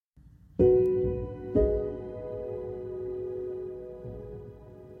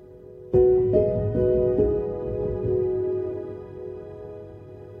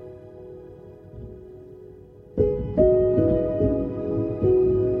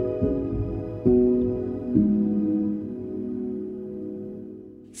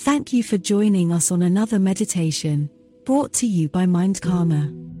Thank you for joining us on another meditation, brought to you by Mind Karma.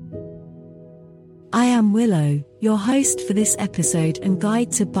 I am Willow, your host for this episode and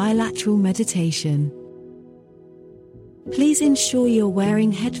guide to bilateral meditation. Please ensure you're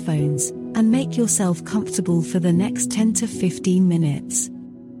wearing headphones and make yourself comfortable for the next 10 to 15 minutes.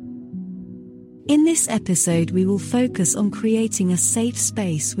 In this episode, we will focus on creating a safe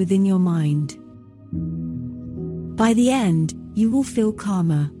space within your mind. By the end, you will feel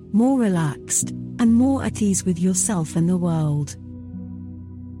calmer, more relaxed, and more at ease with yourself and the world.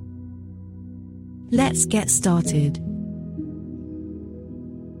 Let's get started.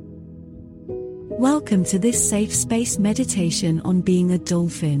 Welcome to this safe space meditation on being a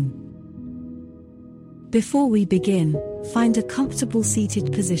dolphin. Before we begin, find a comfortable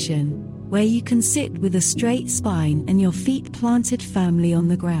seated position, where you can sit with a straight spine and your feet planted firmly on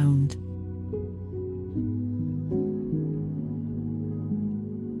the ground.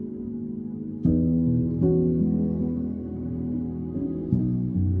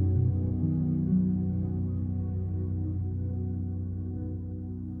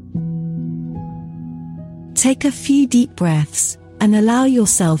 Take a few deep breaths and allow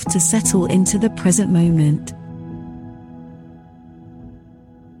yourself to settle into the present moment.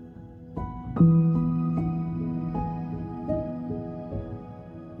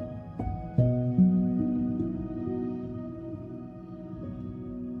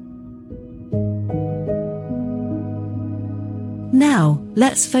 Now,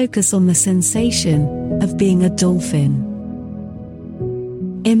 let's focus on the sensation of being a dolphin.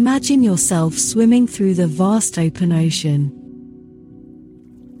 Imagine yourself swimming through the vast open ocean.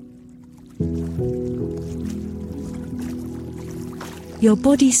 Your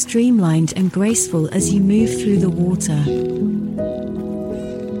body streamlined and graceful as you move through the water.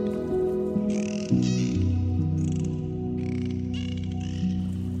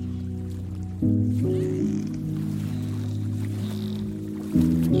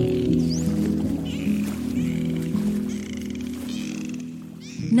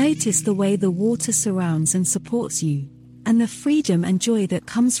 Notice the way the water surrounds and supports you, and the freedom and joy that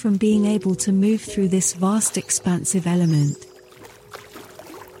comes from being able to move through this vast expansive element.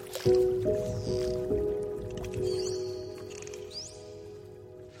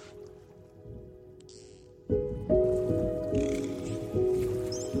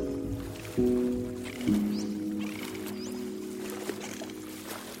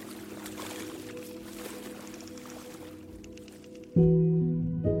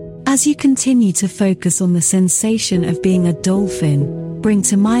 As you continue to focus on the sensation of being a dolphin, bring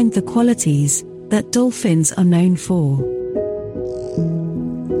to mind the qualities that dolphins are known for.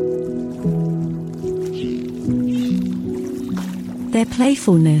 Their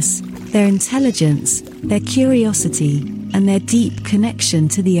playfulness, their intelligence, their curiosity, and their deep connection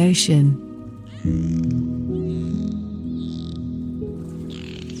to the ocean.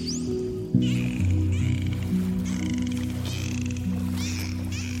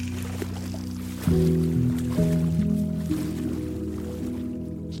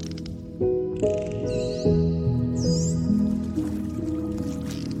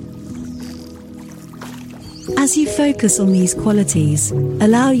 As you focus on these qualities,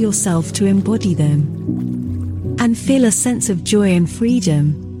 allow yourself to embody them, and feel a sense of joy and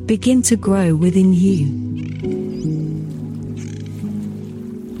freedom begin to grow within you.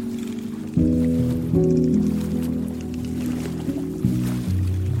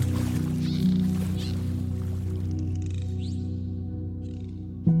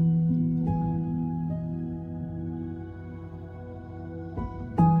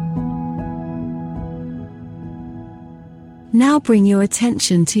 Now bring your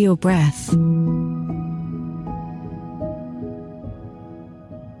attention to your breath.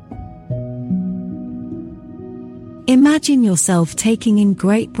 Imagine yourself taking in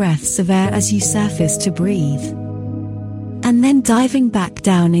great breaths of air as you surface to breathe, and then diving back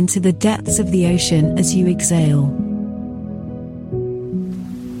down into the depths of the ocean as you exhale.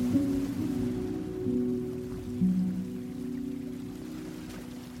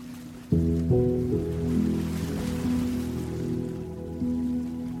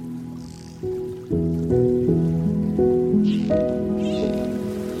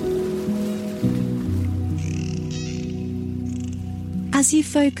 As you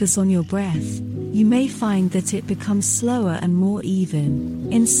focus on your breath, you may find that it becomes slower and more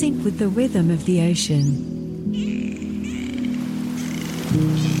even, in sync with the rhythm of the ocean.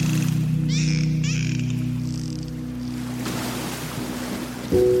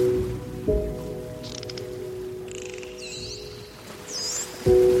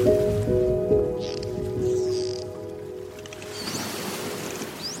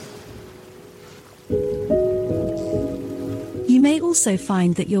 also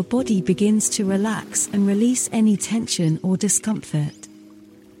find that your body begins to relax and release any tension or discomfort.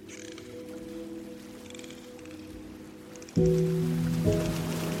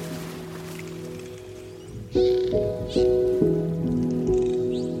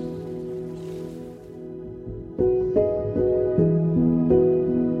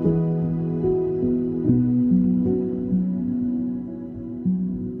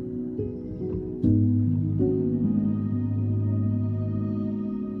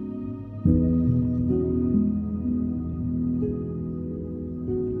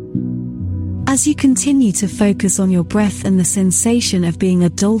 As you continue to focus on your breath and the sensation of being a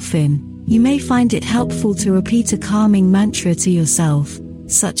dolphin, you may find it helpful to repeat a calming mantra to yourself,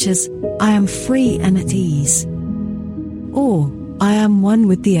 such as, "I am free and at ease," or "I am one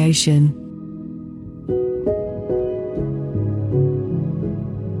with the ocean."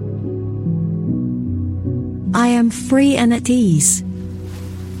 I am free and at ease.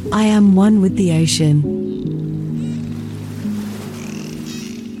 I am one with the ocean.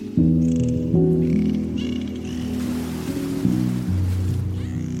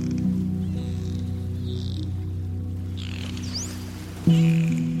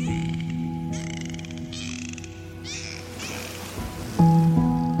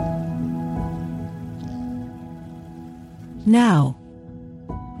 Now,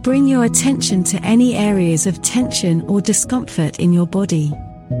 bring your attention to any areas of tension or discomfort in your body.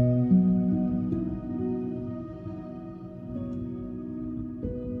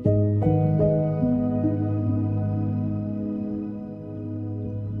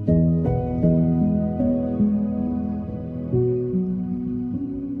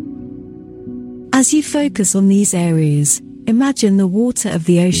 As you focus on these areas, imagine the water of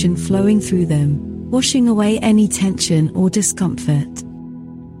the ocean flowing through them, washing away any tension or discomfort.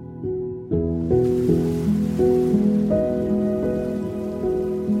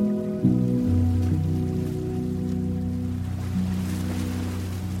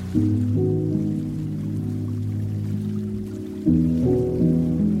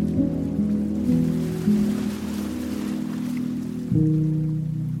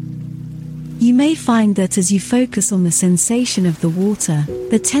 You may find that as you focus on the sensation of the water,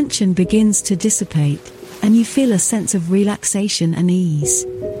 the tension begins to dissipate, and you feel a sense of relaxation and ease.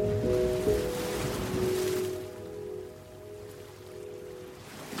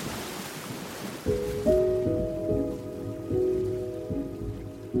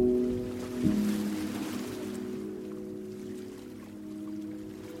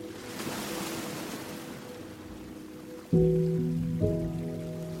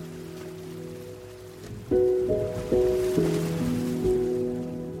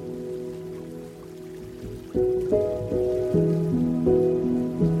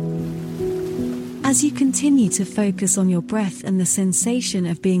 As you continue to focus on your breath and the sensation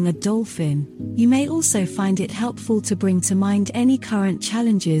of being a dolphin, you may also find it helpful to bring to mind any current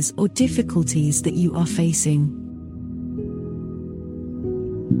challenges or difficulties that you are facing.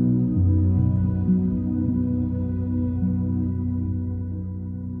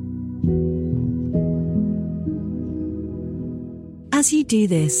 As you do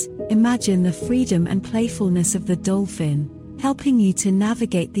this, imagine the freedom and playfulness of the dolphin, helping you to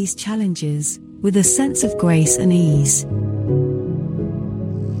navigate these challenges with a sense of grace and ease.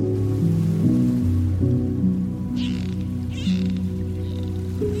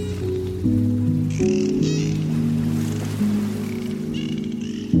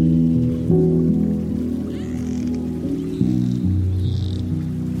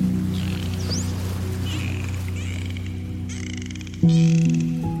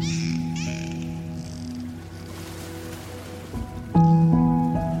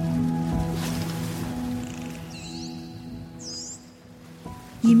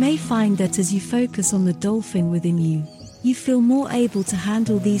 You may find that as you focus on the dolphin within you, you feel more able to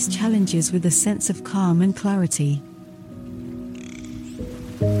handle these challenges with a sense of calm and clarity.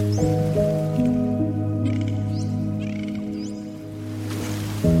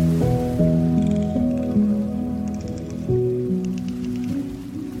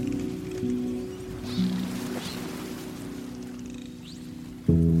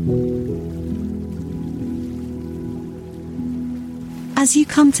 As you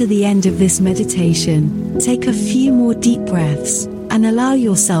come to the end of this meditation, take a few more deep breaths and allow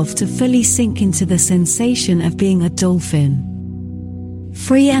yourself to fully sink into the sensation of being a dolphin,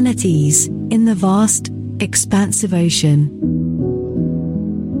 free and at ease in the vast, expansive ocean.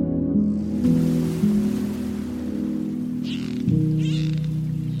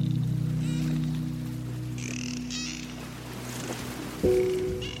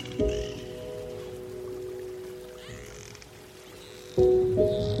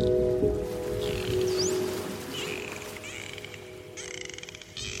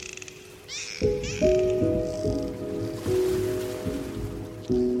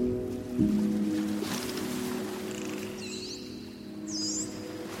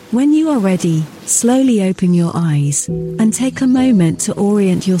 When you are ready, slowly open your eyes and take a moment to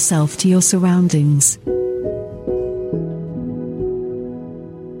orient yourself to your surroundings.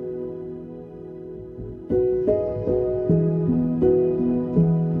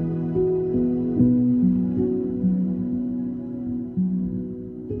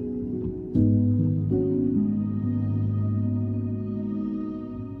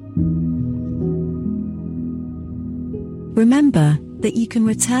 Remember that you can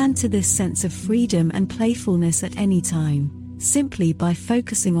return to this sense of freedom and playfulness at any time, simply by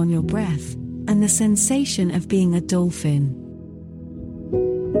focusing on your breath and the sensation of being a dolphin.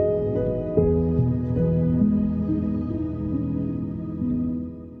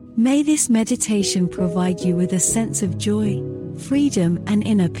 May this meditation provide you with a sense of joy, freedom, and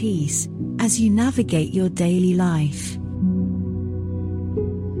inner peace as you navigate your daily life.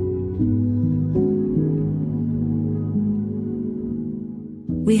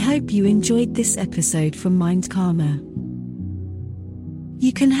 We hope you enjoyed this episode from Mind Karma.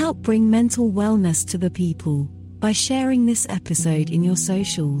 You can help bring mental wellness to the people by sharing this episode in your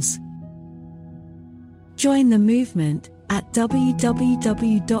socials. Join the movement at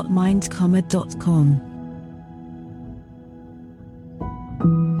www.mindkarma.com.